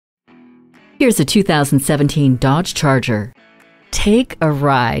Here's a 2017 Dodge Charger. Take a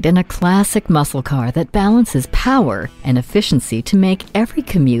ride in a classic muscle car that balances power and efficiency to make every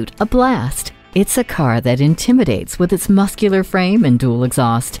commute a blast. It's a car that intimidates with its muscular frame and dual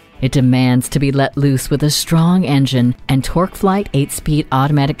exhaust. It demands to be let loose with a strong engine and TorqueFlite 8-speed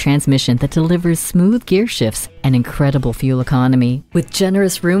automatic transmission that delivers smooth gear shifts and incredible fuel economy. With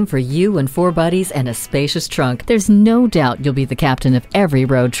generous room for you and 4 buddies and a spacious trunk, there's no doubt you'll be the captain of every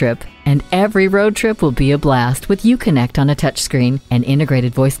road trip. And every road trip will be a blast with Uconnect on a touchscreen and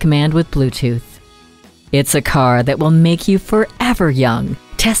integrated voice command with Bluetooth. It's a car that will make you forever young.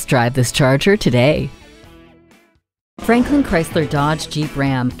 Test drive this Charger today. Franklin Chrysler Dodge Jeep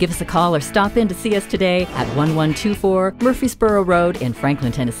Ram. Give us a call or stop in to see us today at 1124 Murfreesboro Road in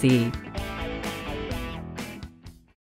Franklin, Tennessee.